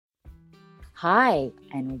Hi,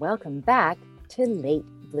 and welcome back to Late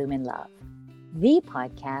Bloomin' Love, the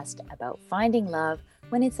podcast about finding love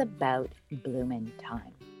when it's about bloomin'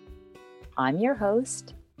 time. I'm your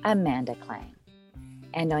host, Amanda Klang,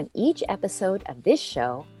 and on each episode of this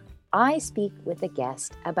show, I speak with a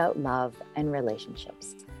guest about love and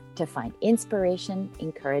relationships to find inspiration,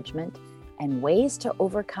 encouragement, and ways to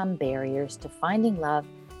overcome barriers to finding love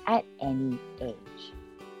at any age.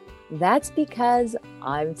 That's because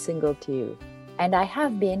I'm single too, and I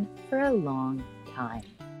have been for a long time.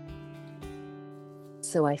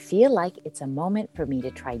 So I feel like it's a moment for me to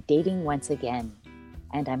try dating once again,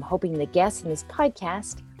 and I'm hoping the guests in this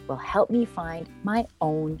podcast will help me find my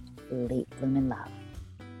own late bloomin' love.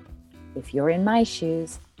 If you're in my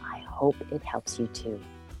shoes, I hope it helps you too.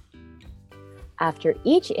 After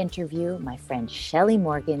each interview, my friend Shelley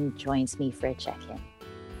Morgan joins me for a check-in.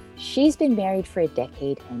 She's been married for a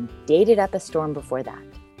decade and dated up a storm before that.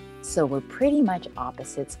 So we're pretty much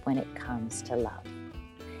opposites when it comes to love.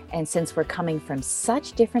 And since we're coming from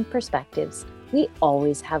such different perspectives, we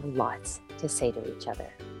always have lots to say to each other.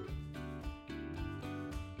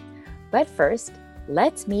 But first,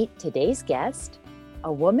 let's meet today's guest,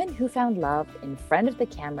 a woman who found love in front of the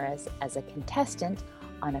cameras as a contestant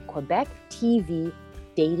on a Quebec TV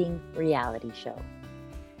dating reality show.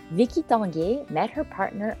 Vicky Tanguay met her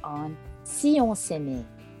partner on Si on s'aimait,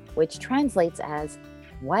 which translates as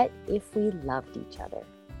What if we loved each other?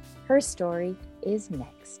 Her story is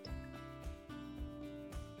next.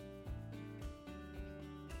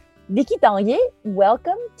 Vicky Tanguay,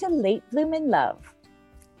 welcome to Late Bloomin' Love.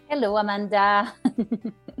 Hello, Amanda.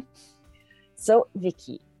 So,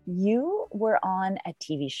 Vicky, you were on a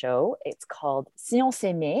TV show. It's called Si on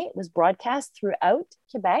s'aimait. It was broadcast throughout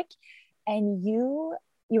Quebec, and you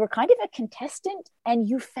were kind of a contestant and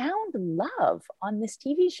you found love on this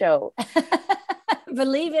TV show.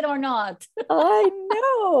 Believe it or not. I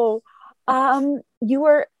know. You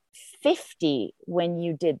were 50 when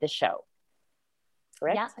you did the show,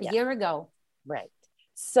 correct? Yeah, a year ago. Right.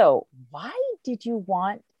 So why did you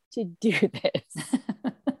want to do this?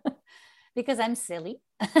 Because I'm silly.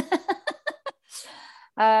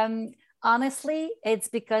 Honestly, it's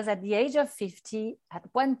because at the age of 50, at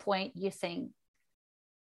one point you think,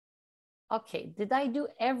 okay, did I do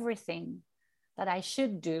everything that I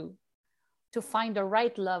should do to find the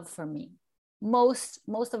right love for me? Most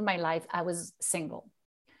of my life, I was single.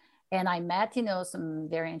 And I met, some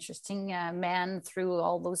very interesting men through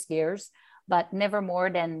all those years, but never more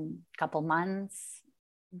than a couple months,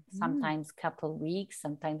 sometimes couple weeks,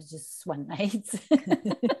 sometimes just one night.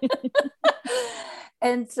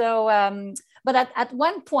 And so, but at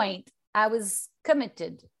one point, I was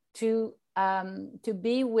committed to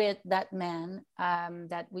be with that man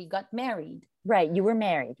that we got married. Right. You were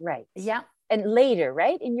married. Right. Yeah. And later,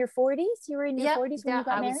 right? In your 40s? You were in your 40s when you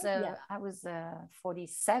got married? I was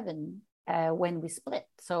 47 when we split.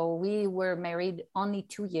 So we were married only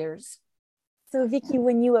 2 years. So Vicky,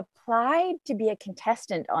 when you applied to be a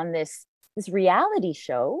contestant on this reality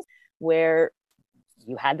show where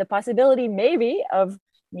you had the possibility maybe of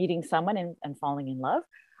meeting someone and falling in love,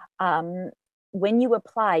 when you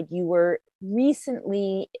applied, you were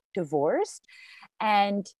recently divorced,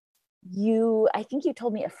 and I think you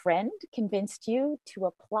told me a friend convinced you to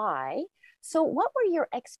apply. So what were your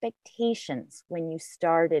expectations when you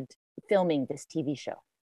started filming this TV show?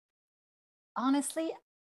 Honestly,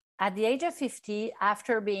 at the age of 50,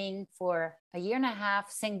 after being for a year and a half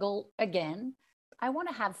single again, I want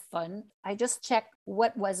to have fun. I just checked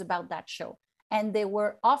what was about that show. And they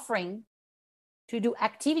were offering to do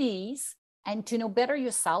activities and to know better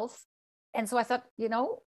yourself. And so I thought,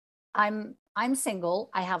 I'm single.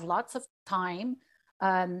 I have lots of time.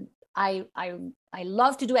 I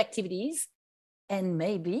love to do activities, and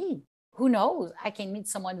maybe, who knows, I can meet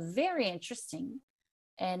someone very interesting.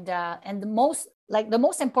 And the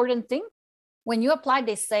most important thing, when you apply,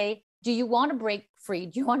 they say, do you want to break free?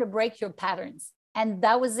 Do you want to break your patterns? And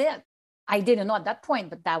that was it. I didn't know at that point,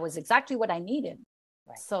 but that was exactly what I needed.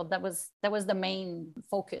 Right. So that was the main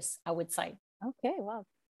focus, I would say. Okay, well,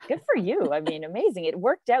 good for you. I mean, amazing. It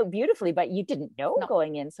worked out beautifully, but you didn't know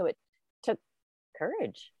going in, so it took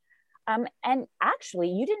courage. And actually,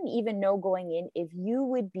 you didn't even know going in if you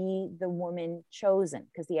would be the woman chosen,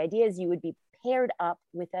 because the idea is you would be paired up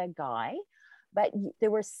with a guy, but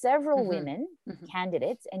there were several women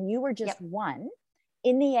candidates, and you were just one.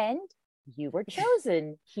 In the end, you were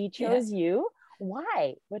chosen. He chose you.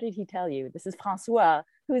 Why? What did he tell you? This is Francois,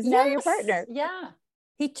 who's now your partner. Yeah.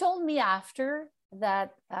 He told me after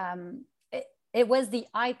that it was the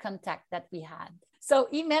eye contact that we had. So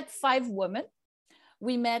he met 5 women,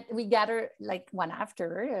 we gathered like one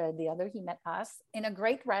after the other. He met us in a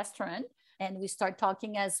great restaurant, and we start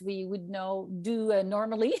talking as we would do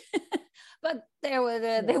normally. But there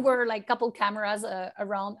were like a couple cameras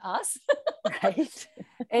around us. Right.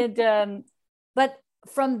 And but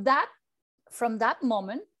from that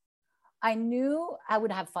moment, I knew I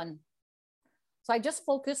would have fun. So I just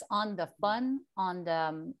focused on the fun, on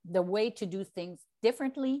the way to do things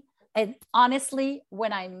differently. And honestly,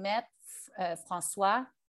 when I met Francois,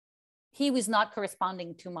 he was not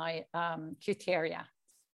corresponding to my criteria,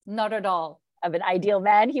 not at all. Of an ideal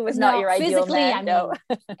man, he was not your ideal man. I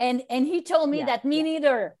mean, and he told me that me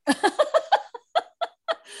neither.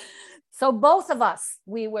 So both of us,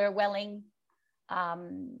 we were willing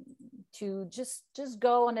to just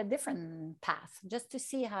go on a different path, just to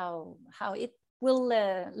see how it will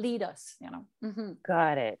lead us, Mm-hmm.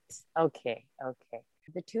 Got it. Okay.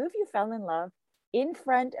 The two of you fell in love in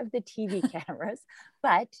front of the TV cameras,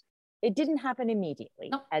 but it didn't happen immediately.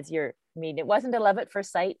 No. It wasn't a love at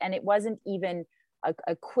first sight, and it wasn't even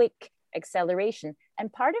a quick acceleration.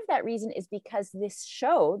 And part of that reason is because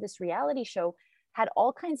this reality show, had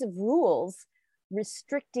all kinds of rules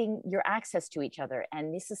restricting your access to each other.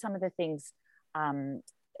 And this is some of the things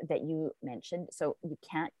that you mentioned. So you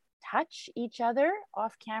can't touch each other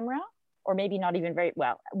off camera, or maybe not even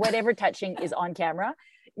whatever touching is on camera.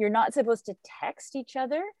 You're not supposed to text each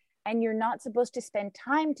other, and you're not supposed to spend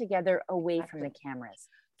time together away from the cameras.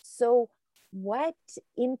 So what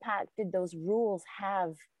impact did those rules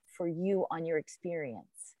have for you on your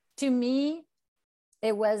experience? To me,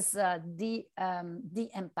 it was the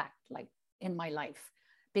impact, like, in my life,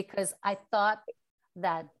 because I thought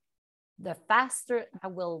that the faster I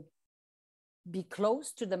will be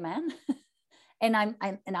close to the man, and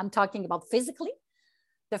I'm talking about physically,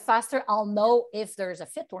 the faster I'll know if there's a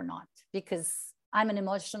fit or not, because I'm an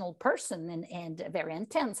emotional person and very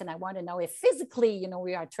intense, and I want to know if physically,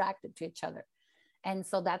 we are attracted to each other. And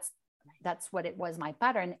so that's what it was, my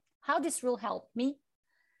pattern. How this rule helped me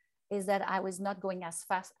is that I was not going as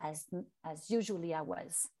fast as usually I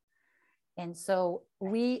was. And so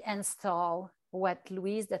we install what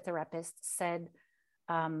Louise, the therapist, said,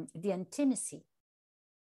 the intimacy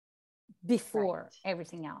before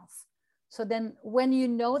everything else. So then when you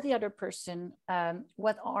know the other person,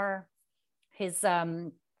 what are his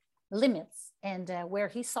limits and where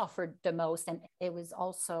he suffered the most. And it was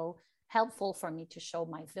also helpful for me to show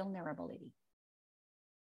my vulnerability.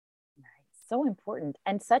 So important,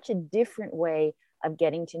 and such a different way of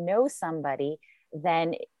getting to know somebody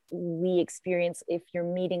than we experience if you're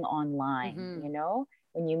meeting online. Mm-hmm.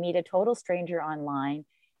 When you meet a total stranger online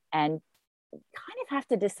and kind of have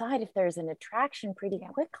to decide if there's an attraction pretty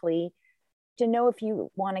quickly to know if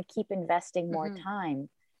you want to keep investing more time.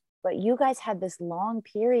 But you guys had this long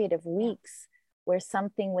period of weeks where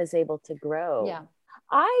something was able to grow. Yeah.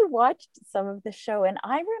 I watched some of the show, and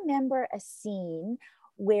I remember a scene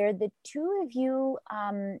where the two of you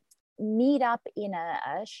meet up in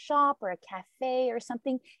a shop or a cafe or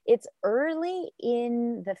something. It's early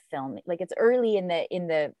in the film, like it's early in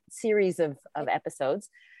the series of episodes,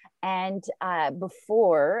 and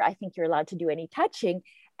before I think you're allowed to do any touching.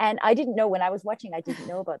 And I didn't know, when I was watching, I didn't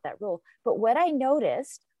know about that rule. But what I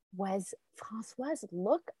noticed was Francois's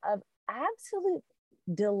look of absolute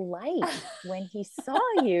delight when he saw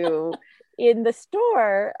you in the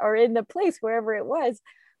store or in the place, wherever it was.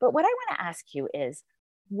 But what I want to ask you is,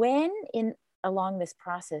 when along this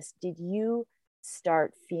process did you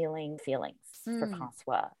start feeling feelings for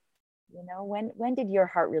Francois? When did your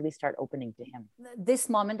heart really start opening to him? This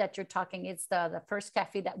moment that you're talking, it's the first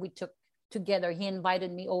cafe that we took together. He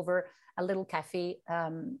invited me over a little cafe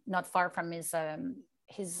not far from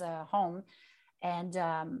his home, and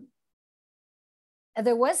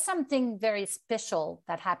there was something very special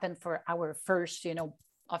that happened for our first,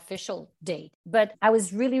 official date. But I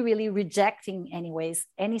was really, really rejecting anyways,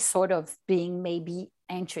 any sort of being maybe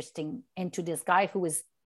interesting into this guy who was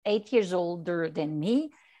 8 years older than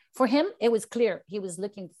me. For him, it was clear he was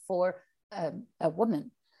looking for a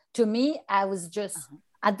woman. To me, I was just,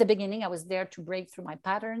 at the beginning, I was there to break through my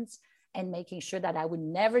patterns and making sure that I would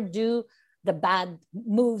never do the bad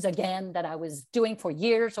moves again that I was doing for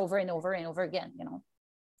years over and over and over again,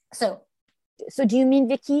 So do you mean,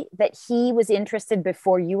 Vicky, that he was interested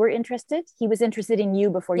before you were interested? He was interested in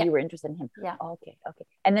you before you were interested in him? Yeah. Okay.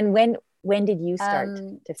 And then when did you start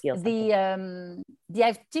to feel something? The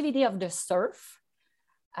activity of the surf.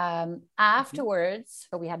 Afterwards,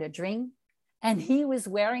 we had a drink, and he was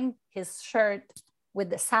wearing his shirt with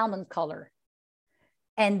the salmon color.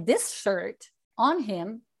 And this shirt on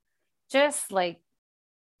him just like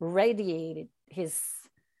radiated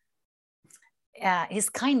his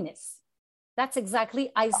kindness. That's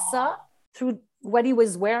exactly, I saw through what he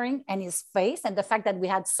was wearing and his face and the fact that we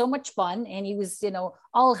had so much fun and he was,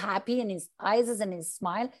 all happy in his eyes and his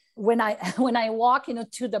smile. When I when I walk,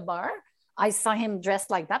 to the bar, I saw him dressed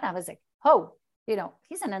like that. I was like, oh,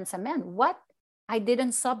 he's an handsome man. What I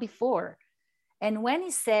didn't saw before. And when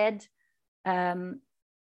he said, to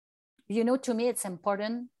me, it's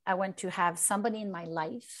important. I want to have somebody in my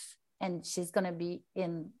life and she's going to be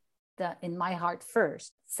in my heart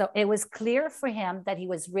first. So it was clear for him that he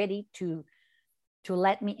was ready to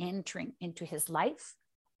let me entering into his life.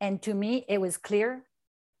 And to me, it was clear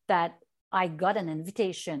that I got an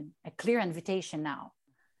invitation, a clear invitation now.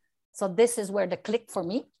 So this is where the click for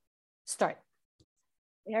me start.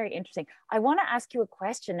 Very interesting. I want to ask you a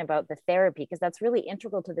question about the therapy, because that's really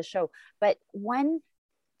integral to the show. But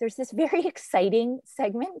there's this very exciting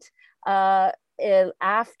segment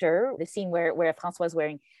after the scene where François is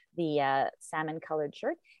wearing the salmon colored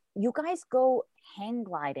shirt. You guys go hang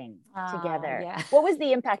gliding together. Yeah. What was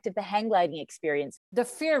the impact of the hang gliding experience? The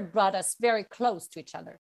fear brought us very close to each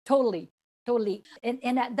other. Totally.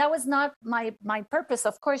 And that was not my purpose,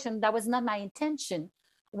 of course, and that was not my intention.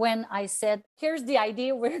 When I said, here's the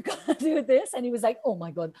idea, we're gonna do this. And he was like, oh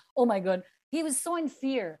my God. He was so in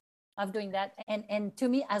fear of doing that. And to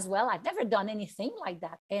me as well, I've never done anything like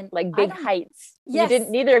that. And like big heights. Yes.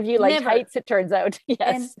 Neither of you liked Never. Heights, it turns out.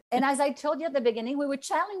 Yes. And as I told you at the beginning, we were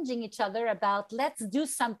challenging each other about, let's do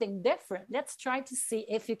something different. Let's try to see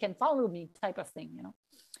if you can follow me, type of thing,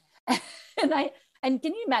 And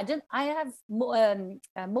can you imagine, I have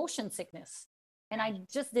motion sickness. And I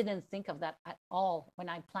just didn't think of that at all when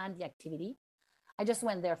I planned the activity. I just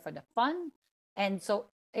went there for the fun. And so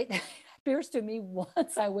it appears to me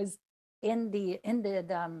once I was in the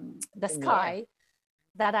sky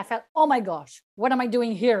that I felt, oh my gosh, what am I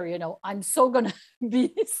doing here? I'm so gonna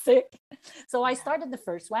be sick. So I started the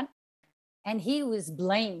first one and he was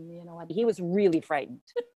blamed, He was really frightened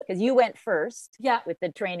because you went first with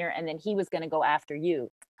the trainer and then he was going to go after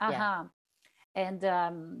you. Yeah.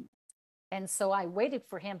 And so I waited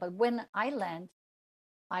for him. But when I landed,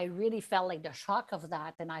 I really felt like the shock of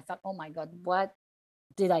that. And I thought, oh my God, what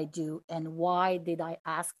did I do? And why did I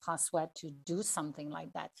ask François to do something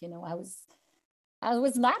like that? I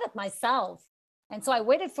was mad at myself. And so I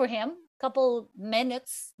waited for him a couple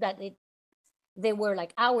minutes they were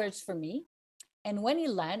like hours for me. And when he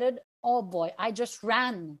landed, oh boy, I just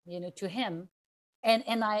ran, to him. And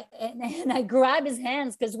I grabbed his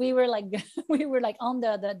hands because we were like on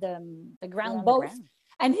the ground both,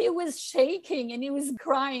 and he was shaking and he was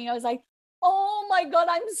crying. I was like, oh my God,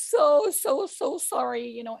 I'm so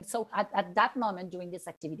sorry, So at that moment during this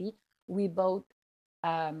activity, we both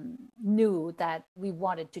knew that we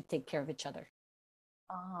wanted to take care of each other.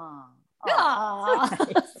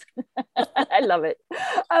 Nice. I love it.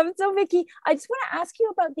 So Vicky, I just want to ask you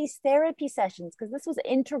about these therapy sessions, because this was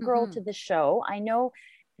integral to the show. I know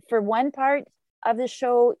for one part of the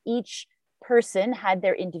show, each person had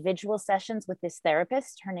their individual sessions with this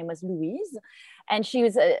therapist. Her name was Louise, and she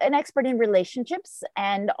was an expert in relationships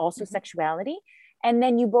and also sexuality. And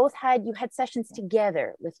then you had sessions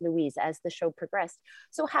together with Louise as the show progressed.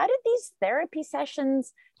 So how did these therapy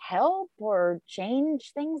sessions help or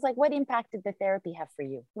change things? Like, what impact did the therapy have for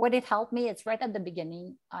you? What it helped me, it's right at the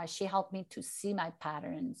beginning. She helped me to see my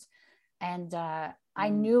patterns. And I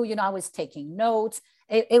knew, I was taking notes.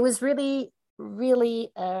 It was really,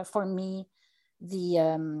 really for me,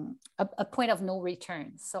 a point of no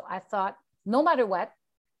return. So I thought, no matter what,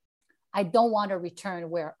 I don't want to return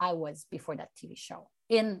where I was before that TV show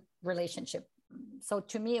in relationship. So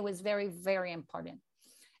to me, it was very, very important.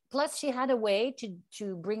 Plus, she had a way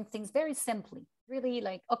to bring things very simply, really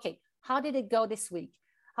like, okay, how did it go this week?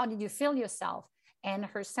 How did you feel yourself? And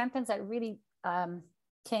her sentence that really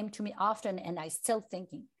came to me often, and I still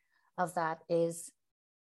thinking of that, is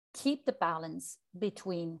keep the balance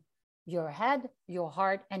between your head, your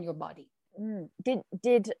heart, and your body.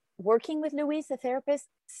 Did working with Louise, the therapist,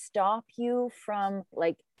 stop you from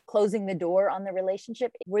like closing the door on the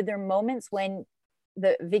relationship? Were there moments when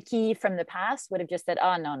the Vicky from the past would have just said,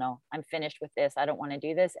 oh, no, I'm finished with this, I don't want to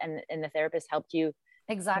do this, and the therapist helped you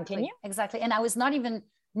continue? Exactly. And I was not even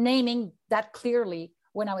naming that clearly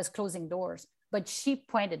when I was closing doors, but she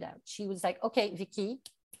pointed out, she was like, okay, Vicky,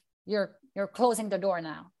 you're closing the door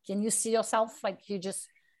now. Can you see yourself like you're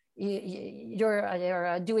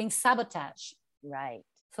doing sabotage? Right.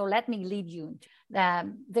 So let me lead you.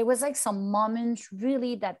 There was like some moments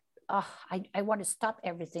really that I want to stop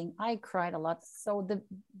everything. I cried a lot. So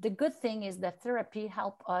the good thing is that therapy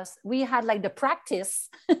helped us. We had like the practice,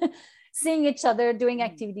 seeing each other, doing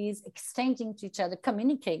activities, exchanging to each other,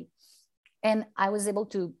 communicate. And I was able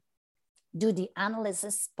to do the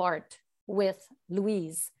analysis part with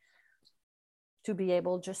Louise to be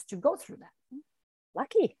able just to go through that.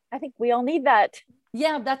 Lucky. I think we all need that.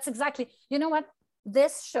 Yeah, that's exactly. You know what?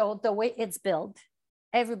 This show, the way it's built,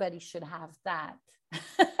 everybody should have that.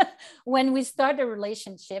 When we start a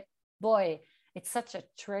relationship, boy, it's such a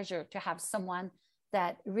treasure to have someone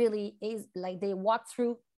that really is like, they walk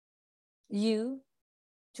through you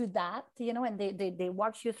to that, you know, and they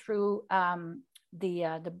walk you through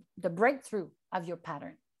the breakthrough of your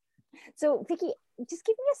pattern. So Vicki, just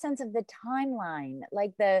give me a sense of the timeline.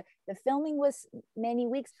 Like the filming was many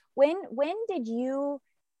weeks. When did you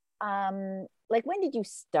when did you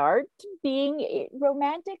start being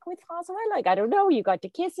romantic with François? Like, I don't know, you got to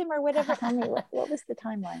kiss him or whatever. Tell me, what was the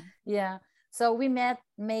timeline? Yeah. So we met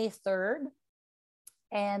May 3rd.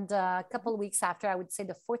 And a couple of weeks after, I would say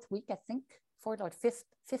the fourth week, I think, fourth or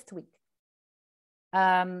fifth week,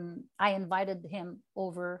 I invited him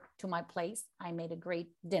over to my place. I made a great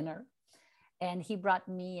dinner. And he brought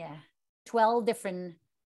me 12 different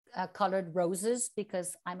colored roses,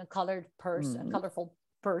 because I'm a colored person, a colorful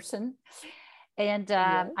person. And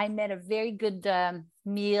yes. I made a very good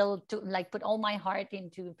meal to like put all my heart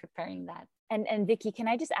into preparing that. And Vicki, can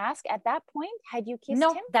I just ask, at that point, had you kissed him?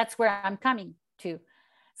 No, that's where I'm coming to.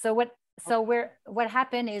 So what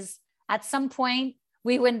happened is, at some point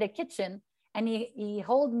we were in the kitchen, and he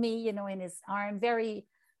held me, you know, in his arm very,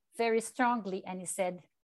 very strongly. And he said,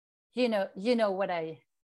 you know what I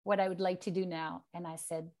would like to do now. And I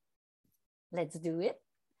said, let's do it.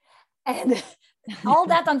 And all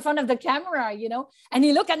that in front of the camera, you know, and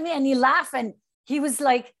he looked at me and he laughed, and he was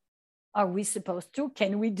like, are we supposed to?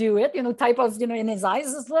 Can we do it? You know, type of, you know, in his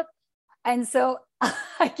eyes, this look. And so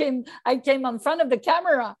I came in front of the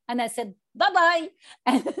camera, and I said, bye-bye.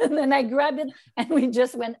 And then I grabbed it, and we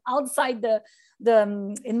just went outside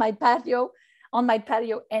on my patio,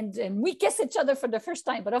 and we kissed each other for the first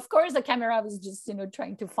time. But of course the camera was just, you know,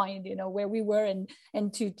 trying to find, you know, where we were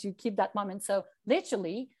and to keep that moment. So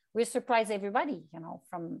literally we surprised everybody, you know,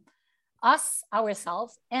 from us,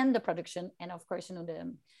 ourselves, and the production. And of course, you know,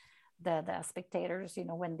 the spectators, you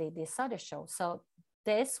know, when they saw the show. So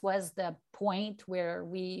this was the point where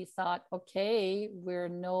we thought, okay, we're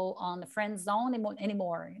no on the friend zone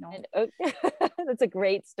anymore, you know. Okay. That's a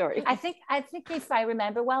great story. I think if I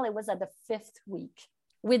remember well, it was at the 5th week,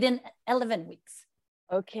 within 11 weeks.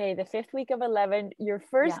 Okay, the 5th week of 11, your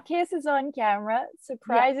first kiss is on camera,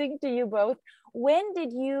 surprising to you both. When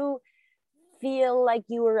did you feel like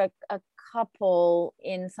you were a couple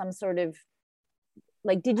in some sort of,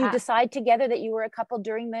 like, did you decide together that you were a couple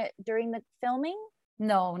during the filming?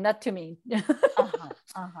 No, not to me.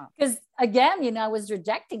 Because again, you know, I was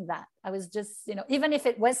rejecting that. I was just, you know, even if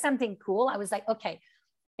it was something cool, I was like, okay,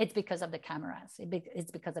 it's because of the cameras.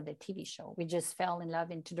 It's because of the TV show. We just fell in love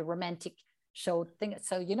into the romantic show thing.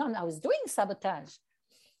 So, you know, I was doing Sabotage.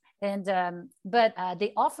 And, but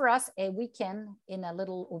they offer us a weekend in a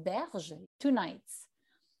little auberge, 2 nights,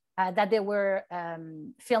 that they were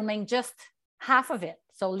filming just half of it.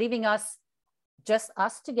 So leaving just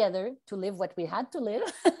us together to live what we had to live.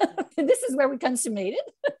 This is where we consummated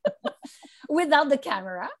without the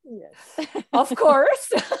camera. Yes. Of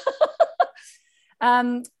course.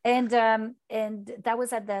 And that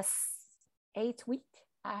was at the 8th week,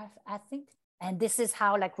 I think. And this is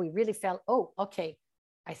how, like, we really felt, oh, okay,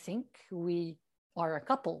 I think we are a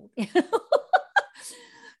couple.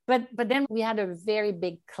 But then we had a very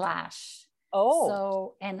big clash. Oh,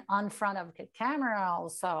 so, and on front of the camera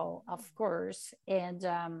also, of course. And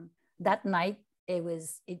that night,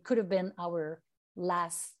 it could have been our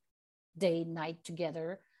last night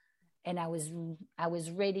together. And I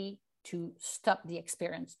was ready to stop the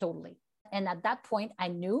experience totally. And at that point, I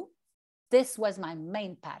knew this was my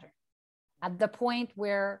main pattern. At the point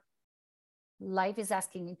where life is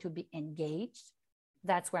asking me to be engaged,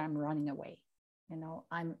 that's where I'm running away. You know,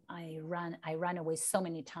 I ran away so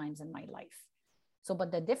many times in my life. So,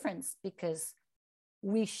 but the difference, because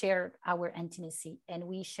we shared our intimacy and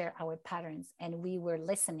we share our patterns and we were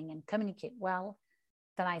listening and communicate well,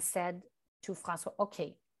 then I said to François,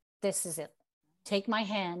 okay, this is it. Take my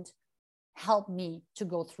hand, help me to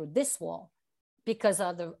go through this wall, because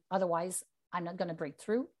otherwise I'm not going to break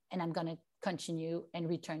through, and I'm going to continue and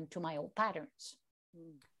return to my old patterns.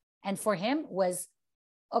 And for him was,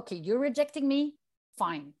 okay, you're rejecting me,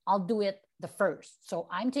 fine, I'll do it the first. So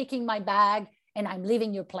I'm taking my bag and I'm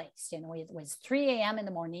leaving your place. You know, it was 3 a.m. in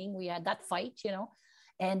the morning. We had that fight, you know,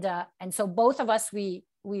 and so both of us, we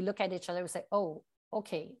look at each other, we say, oh,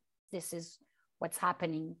 okay, this is what's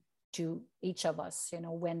happening to each of us, you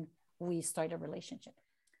know, when we start a relationship.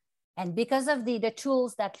 And because of the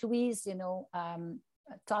tools that Louise,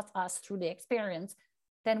 taught us through the experience,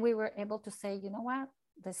 then we were able to say, you know what,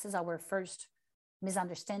 this is our first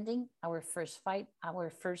misunderstanding, our first fight, our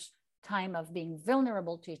first time of being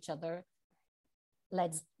vulnerable to each other.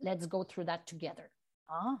 Let's go through that together.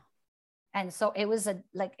 And so it was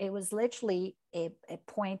literally a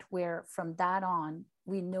point where from that on,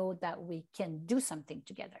 we know that we can do something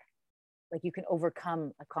together. Like you can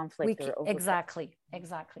overcome a conflict. Exactly.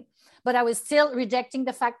 But I was still rejecting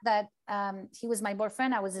the fact that he was my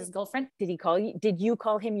boyfriend. I was his girlfriend. Did he call you? Did you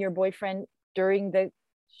call him your boyfriend during the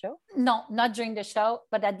show? No, not during the show.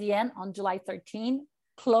 But at the end, on July 13,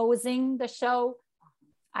 closing the show,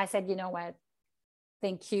 I said, you know what?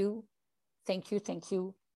 Thank you.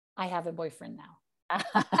 I have a boyfriend now.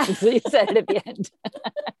 So you said it at the end.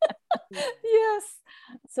 Yes.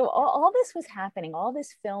 So all this was happening, all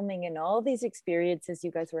this filming and all these experiences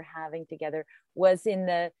you guys were having together was in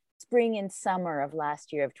the spring and summer of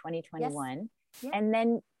last year of 2021. Yes. Yeah. And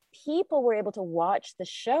then people were able to watch the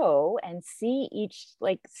show and see each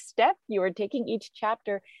step you were taking, each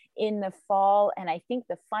chapter in the fall. And I think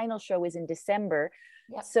the final show was in December.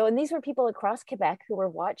 Yep. So, and these were people across Quebec who were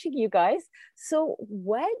watching you guys. So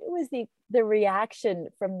what was the reaction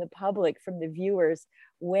from the public, from the viewers,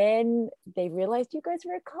 when they realized you guys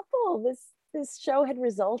were a couple? This show had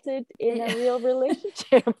resulted in a real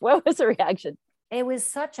relationship. What was the reaction? It was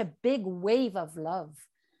such a big wave of love,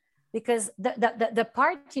 because the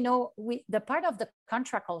part, the part of the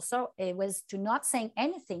contract also, it was to not saying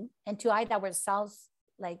anything and to hide ourselves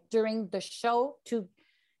during the show, to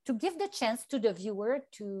give the chance to the viewer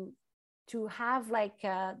to have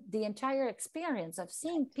the entire experience of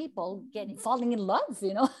seeing people falling in love,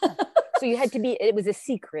 So you had to be, it was a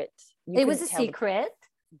secret. It was a secret.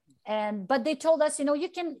 But they told us,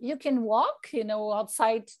 you can walk,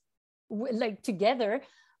 outside together,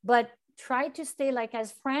 but try to stay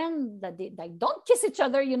as friends, that they don't kiss each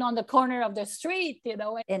other, on the corner of the street,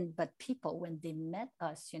 but people, when they met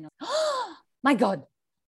us, oh my God,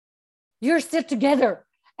 you're still together.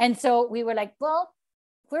 And so we were like, well,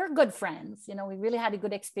 we're good friends. We really had a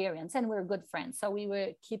good experience and we're good friends. So we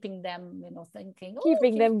were keeping them, thinking.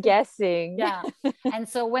 Keeping them guessing. Yeah. And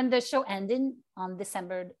so when the show ended on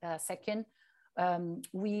December 2nd,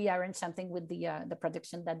 we arranged something with the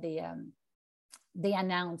production that they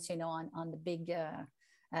announced, on the big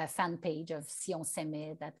fan page of Si on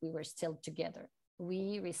s'aimait, that we were still together.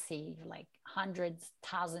 We received hundreds,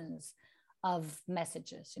 thousands of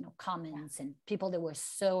messages, comments, and people that were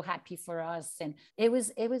so happy for us. And it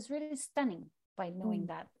was really stunning by knowing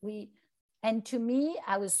that and to me,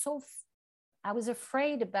 I was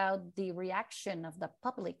afraid about the reaction of the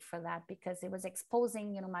public for that, because it was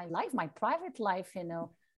exposing, my life, my private life,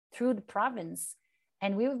 through the province.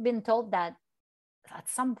 And we've been told that at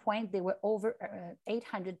some point there were over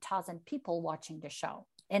 800,000 people watching the show,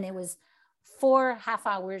 and it was 4 half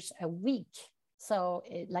hours a week. So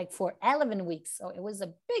for 11 weeks. So it was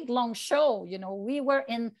a big, long show. We were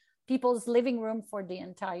in people's living room for the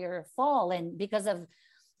entire fall. And because of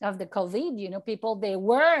the COVID, people, they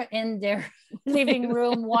were in their living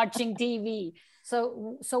room watching TV.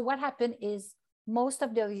 So what happened is most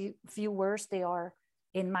of the viewers, they are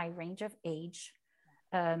in my range of age.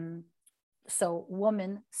 So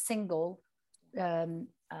woman, single,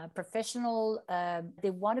 professional, they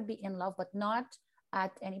want to be in love, but not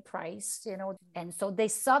at any price, and so they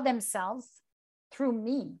saw themselves through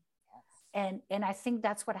me. Yes. And I think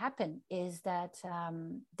that's what happened, is that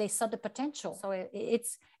they saw the potential. So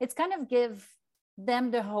it's kind of give them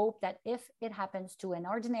the hope that if it happens to an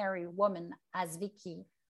ordinary woman as Vicky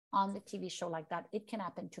on the TV show like that, it can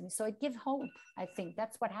happen to me. So it gives hope. I think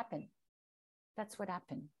that's what happened.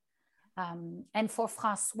 And for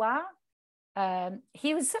Francois,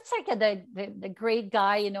 he was such the great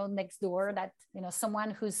guy, next door, that,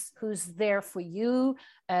 someone who's there for you,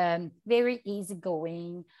 very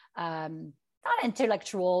easygoing, not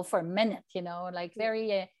intellectual for a minute,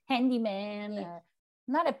 very handyman,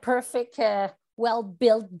 not a perfect,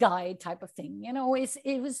 well-built guy type of thing.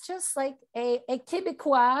 It was just like a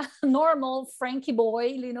Quebecois, normal Frankie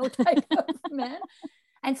boy, type of man.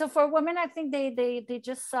 And so for women, I think they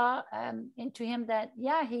just saw into him that,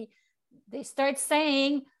 they start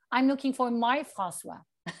saying, I'm looking for my Francois.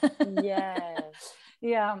 Yes.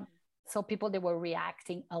 Yeah. So people, they were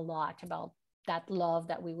reacting a lot about that love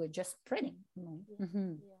that we were just spreading.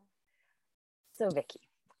 Mm-hmm. Yeah. So Vicky,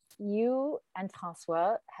 you and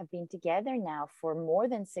Francois have been together now for more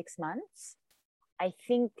than 6 months. I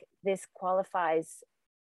think this qualifies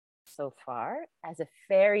so far as a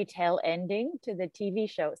fairy tale ending to the TV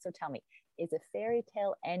show. So tell me, is a fairy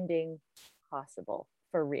tale ending possible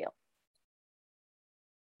for real?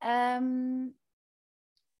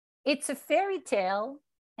 It's a fairy tale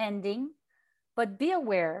ending, but be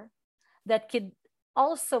aware that could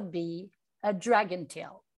also be a dragon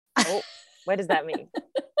tale. Oh, what does that mean?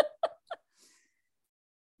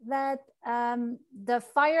 That the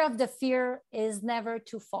fire of the fear is never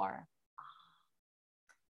too far.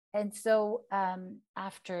 And so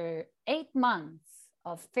after 8 months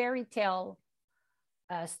of fairy tale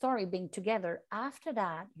story being together, after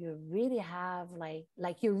that, you really have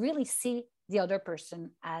like you really see the other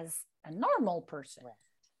person as a normal person. Right.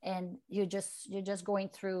 And you're just going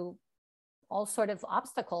through all sort of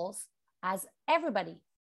obstacles as everybody.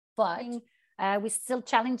 But we're still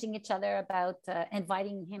challenging each other about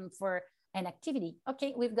inviting him for an activity.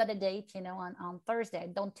 Okay, we've got a date, on Thursday. I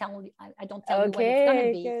don't tell you when it's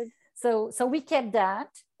gonna be. Good. So we kept that,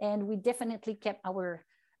 and we definitely kept our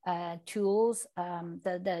tools.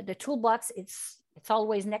 The toolbox, it's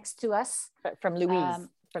always next to us. From Louise.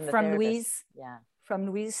 From Louise. Yeah. From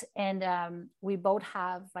Louise, and we both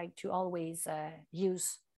have to always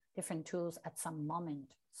use different tools at some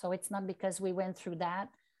moment. So it's not because we went through that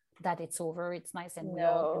it's over. It's nice and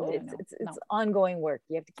it's ongoing work.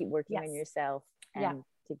 You have to keep working on yourself and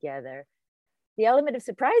together. The element of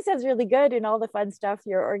surprise sounds really good, and all the fun stuff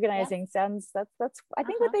you're organizing sounds that's I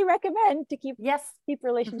think what they recommend to keep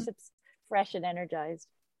relationships fresh and energized.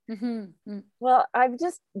 Mm-hmm. Well, I'm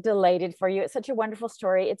just delighted for you. It's such a wonderful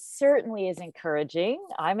story. It certainly is encouraging.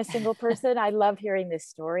 I'm a single person. I love hearing this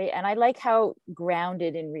story, and I like how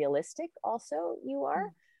grounded and realistic also you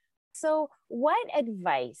are. So what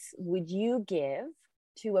advice would you give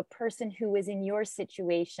to a person who was in your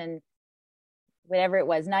situation, whatever it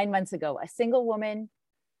was, 9 months ago, a single woman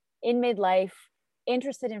in midlife,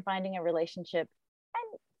 interested in finding a relationship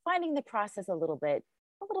and finding the process a little bit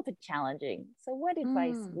challenging? So what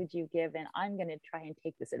advice would you give? And I'm going to try and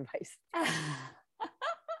take this advice.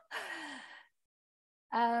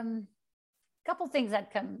 Couple things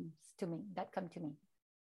that come to me.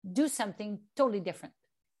 Do something totally different.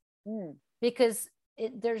 Because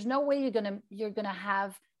there's no way you're gonna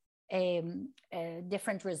have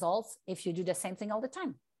different results if you do the same thing all the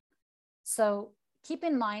time. So keep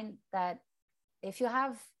in mind that if you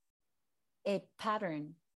have a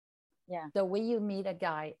pattern, the way you meet a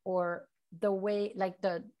guy, or the way, like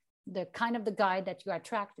the kind of the guy that you're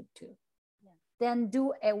attracted to, then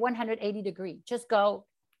do a 180 degree. Just go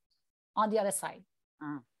on the other side.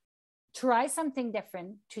 Try something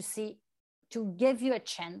different to give you a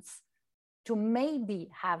chance to maybe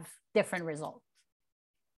have different results.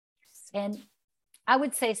 And I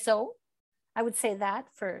would say that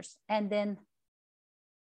first. And then,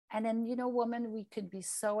 woman, we could be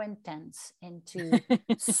so intense into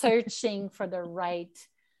searching for the right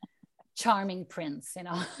charming prince,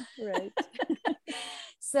 Right.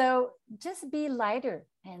 So just be lighter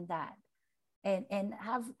in that, and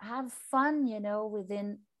have fun,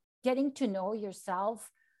 within getting to know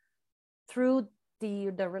yourself through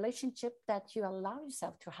the relationship that you allow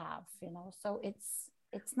yourself to have, So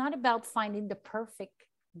it's not about finding the perfect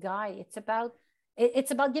guy. It's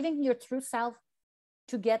about giving your true self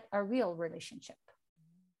to get a real relationship.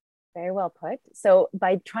 Very well put. So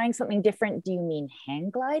by trying something different, do you mean hang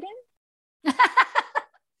gliding?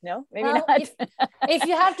 No, maybe not. If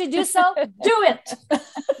you have to do so, do it.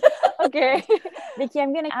 Okay. Vicky,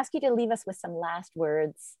 I'm going to ask you to leave us with some last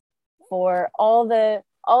words for all the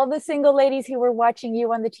single ladies who were watching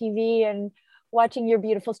you on the TV and watching your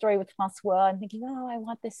beautiful story with Francois and thinking, oh, I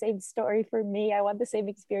want the same story for me. I want the same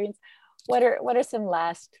experience. What are some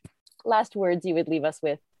last words you would leave us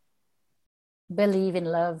with? Believe in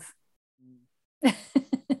love.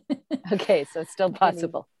 Okay, so it's still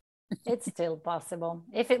possible. It's still possible.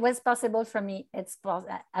 If it was possible for me,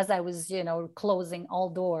 as I was, closing all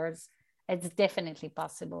doors, it's definitely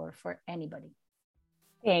possible for anybody.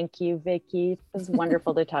 Thank you, Vicky. It was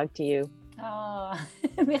wonderful to talk to you. Oh,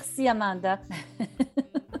 merci, Amanda.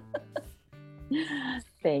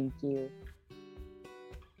 Thank you.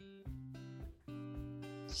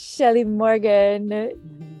 Shelley Morgan.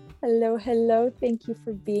 Hello. Thank you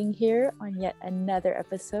for being here on yet another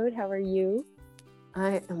episode. How are you?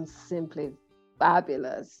 I am simply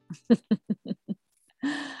fabulous.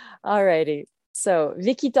 All righty. So,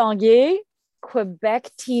 Vicky Tanguay,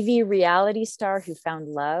 Quebec TV reality star who found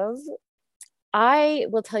love. I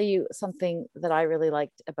will tell you something that I really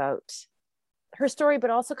liked about her story, but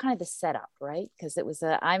also kind of the setup, right? Because it was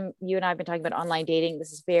you and I have been talking about online dating.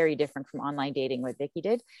 This is very different from online dating, what Vicky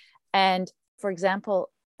did. And for example,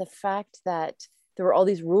 the fact that there were all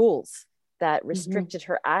these rules that restricted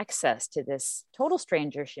her access to this total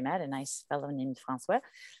stranger she met, a nice fellow named Francois,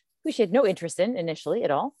 who she had no interest in initially at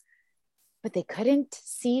all. but they couldn't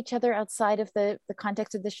see each other outside of the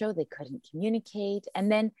context of the show. They couldn't communicate,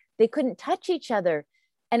 and then they couldn't touch each other.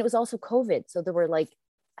 And it was also COVID, so there were like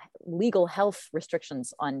legal health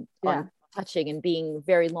restrictions on touching and being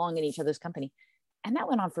very long in each other's company. And that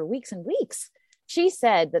went on for weeks and weeks. She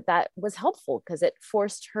said that that was helpful because it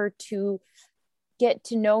forced her to get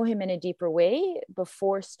to know him in a deeper way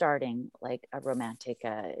before starting like a romantic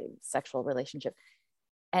sexual relationship.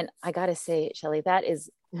 And I gotta say, Shelley, that is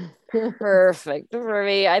perfect for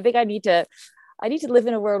me. I think I need to live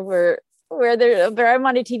in a world where I'm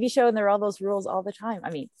on a TV show and there are all those rules all the time.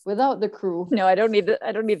 I mean, without the crew. No, I don't need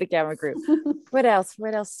the camera crew. What else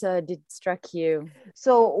did struck you?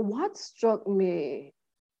 So what struck me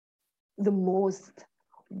the most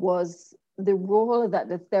was the role that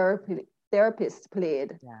the therapist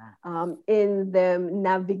played in them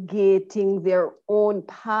navigating their own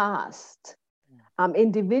past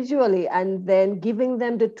individually, and then giving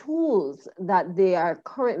them the tools that they are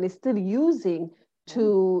currently still using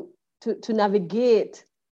to navigate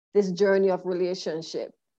this journey of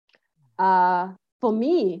relationship. For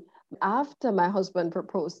me, after my husband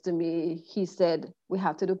proposed to me, he said, we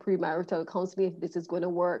have to do premarital counseling if this is going to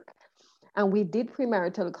work. And we did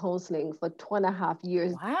premarital counseling for 2.5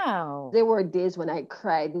 years. Wow. There were days when I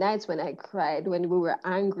cried, nights when I cried, when we were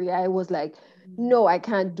angry. I was like, no, I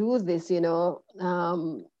can't do this, you know.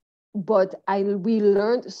 But we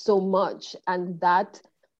learned so much, and that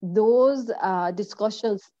those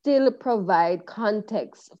discussions still provide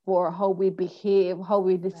context for how we behave, how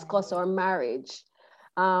we discuss our marriage.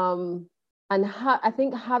 And I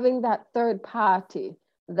think having that third party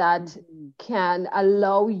that can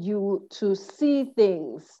allow you to see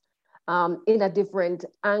things in a different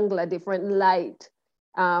angle, a different light,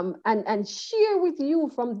 and share with you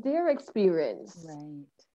from their experience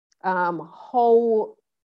how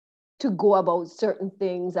to go about certain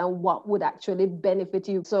things and what would actually benefit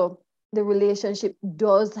you. So the relationship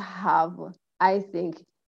does have, I think,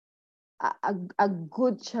 a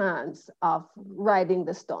good chance of riding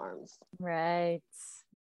the storms. Right.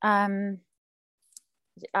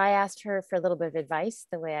 I asked her for a little bit of advice,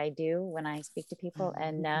 the way I do when I speak to people,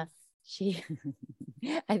 and she,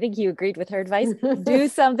 I think you agreed with her advice. Do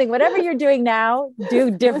something, whatever you're doing now,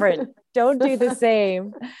 do different. Don't do the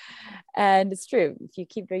same. And it's true. If you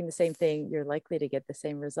keep doing the same thing, you're likely to get the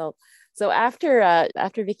same result. So after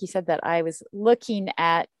Vicky said that, I was looking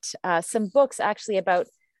at some books actually about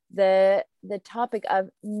the topic of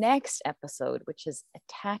next episode, which is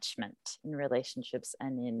attachment in relationships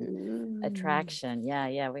and in attraction.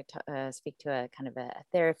 We speak to a kind of a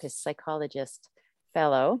therapist, psychologist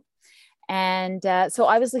fellow. And so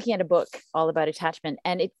I was looking at a book all about attachment,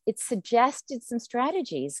 and it suggested some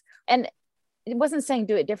strategies. And it wasn't saying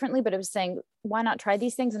do it differently, but it was saying, why not try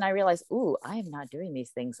these things? And I realized, I am not doing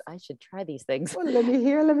these things. I should try these things. Well, let me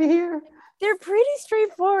hear. They're pretty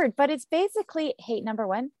straightforward, but it's basically, hey, number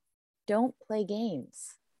one, don't play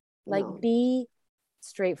games. Like, be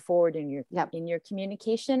straightforward in your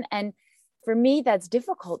communication. And for me, that's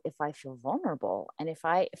difficult if I feel vulnerable. And if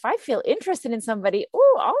I feel interested in somebody,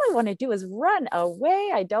 all I want to do is run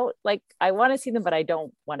away. I want to see them, but I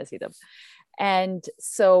don't want to see them. And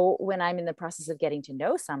so when I'm in the process of getting to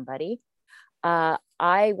know somebody, I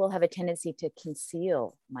will have a tendency to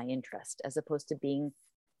conceal my interest as opposed to being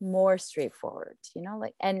more straightforward,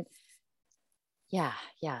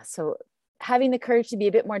 So having the courage to be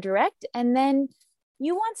a bit more direct, and then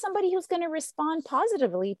you want somebody who's going to respond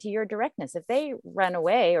positively to your directness. If they run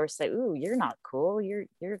away or say, "Ooh, you're not cool. You're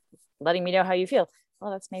letting me know how you feel."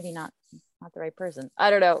 Well, that's maybe not the right person. I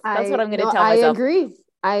don't know. That's what I'm going to tell myself.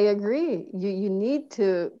 I agree. You need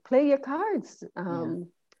to play your cards.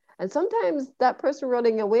 And sometimes that person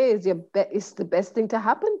running away is the best thing to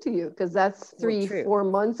happen to you, because that's 3-4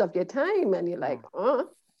 months of your time, and you're like,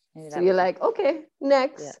 So you're like, okay,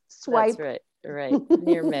 next, swipe. That's right.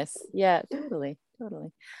 Near miss. Yeah, totally.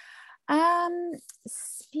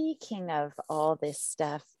 Speaking of all this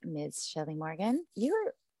stuff, Ms. Shelley Morgan,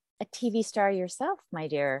 you're a TV star yourself, my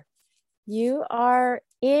dear. You are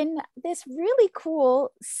in this really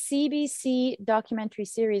cool CBC documentary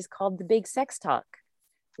series called The Big Sex Talk,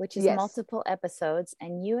 which is multiple episodes,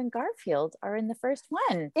 and you and Garfield are in the first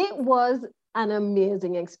one. It was an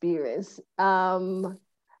amazing experience.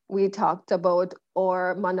 We talked about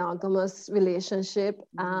our monogamous relationship.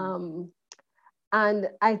 And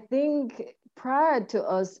I think prior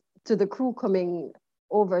to the crew coming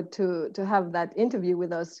over to have that interview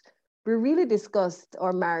with us, we really discussed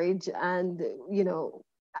our marriage and,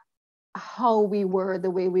 how we were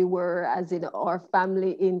the way we were, as in our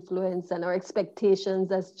family influence and our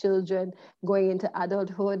expectations as children going into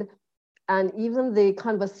adulthood. and even the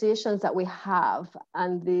conversations that we have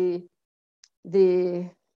and the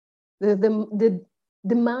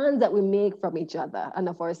demands that we make from each other and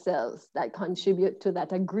of ourselves that contribute to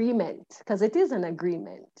that agreement, because it is an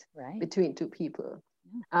agreement between two people.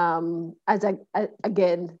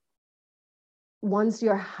 Again, once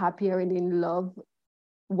you're happier and in love,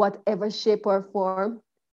 whatever shape or form,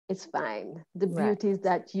 it's fine. The beauty is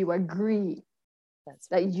that you agree,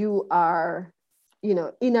 that you are,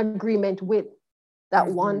 in agreement with that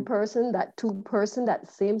one person, that two person,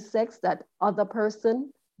 that same sex, that other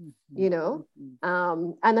person,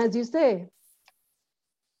 and as you say,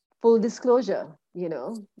 full disclosure,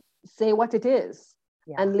 say what it is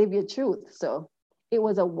and live your truth. So it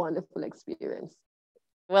was a wonderful experience.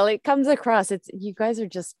 Well, it comes across. You guys are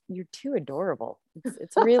you're too adorable.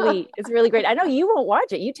 It's really great. I know you won't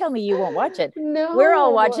watch it. You tell me you won't watch it. No, we're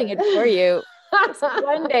all watching it for you. So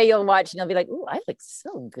one day you'll watch and you'll be like, "Ooh, I look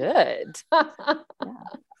so good."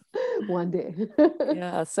 One day.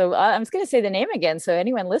 Yeah. So I'm just going to say the name again, so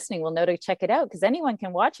anyone listening will know to check it out, because anyone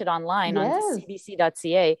can watch it online on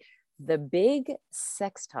cbc.ca. The Big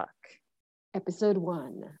Sex Talk. Episode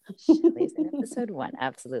 1. Episode 1,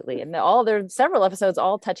 absolutely. And there are several episodes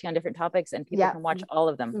all touching on different topics, and people can watch all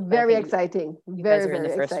of them. Very exciting. Very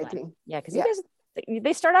exciting. One. Yeah, because you guys,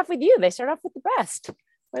 they start off with you. They start off with the best.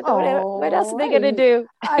 What else are they going to do?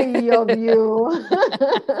 I love you.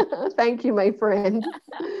 Thank you, my friend.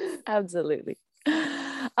 Absolutely.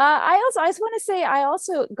 I just want to say, I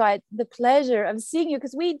also got the pleasure of seeing you,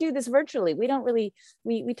 because we do this virtually. We don't really,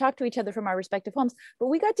 we talk to each other from our respective homes, but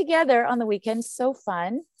we got together on the weekend. So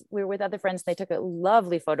fun. We were with other friends. They took a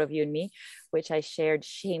lovely photo of you and me, which I shared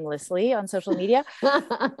shamelessly on social media.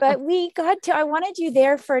 But I wanted you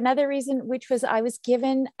there for another reason, which was I was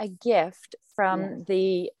given a gift from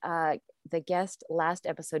the guest last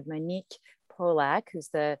episode, Monique Polak,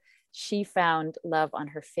 she found love on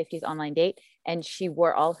her 50th online date, and she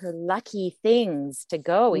wore all her lucky things to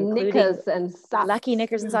go, including knickers and socks. Lucky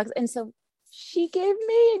knickers and socks. And so she gave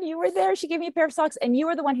me, and you were there, she gave me a pair of socks, and you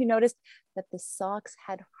were the one who noticed that the socks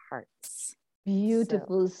had hearts.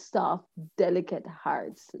 Beautiful, soft, delicate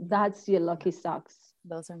hearts. That's your lucky socks.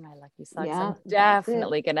 Those are my lucky socks. I'm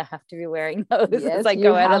definitely going to have to be wearing those as I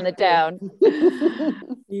go out on the town.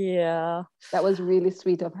 Yeah. That was really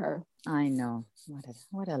sweet of her. I know.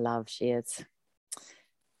 What a love she is.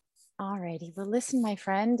 All righty. Well, listen, my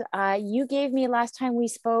friend, you gave me last time we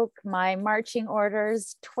spoke my marching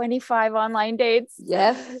orders, 25 online dates.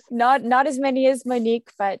 Yes. Not as many as Monique,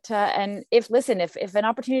 but and if an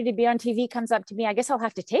opportunity to be on TV comes up to me, I guess I'll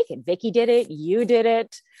have to take it. Vicky did it. You did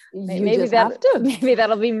it. Maybe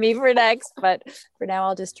that'll be me for next. But for now,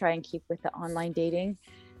 I'll just try and keep with the online dating.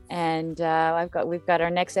 And we've got our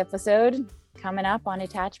next episode coming up on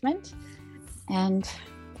attachment, and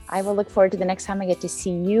I will look forward to the next time I get to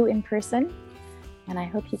see you in person, and I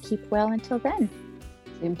hope you keep well until then.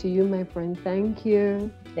 Same to you, my friend. Thank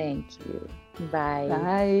you. Thank you. Bye.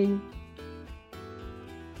 Bye.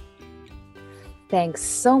 Thanks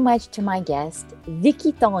so much to my guest,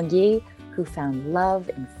 Vicky Tanguay, who found love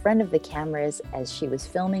in front of the cameras as she was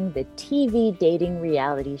filming the TV dating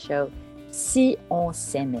reality show Si On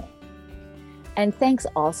S'aimait. And thanks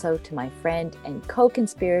also to my friend and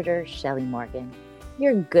co-conspirator, Shelley Morgan.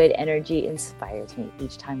 Your good energy inspires me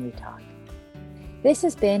each time we talk. This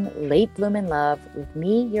has been Late Bloomin' Love with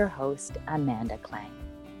me, your host, Amanda Klang.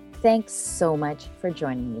 Thanks so much for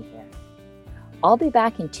joining me here. I'll be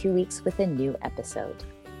back in 2 weeks with a new episode.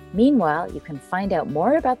 Meanwhile, you can find out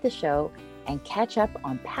more about the show and catch up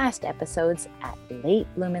on past episodes at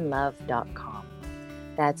latebloominlove.com.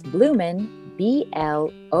 That's Bloomin', BLOOMIN.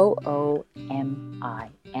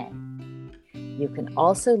 You can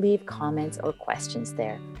also leave comments or questions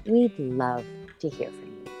there. We'd love to hear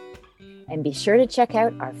from you. And be sure to check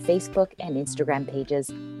out our Facebook and Instagram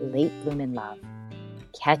pages, Late Bloomin' Love.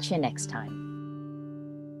 Catch you next time.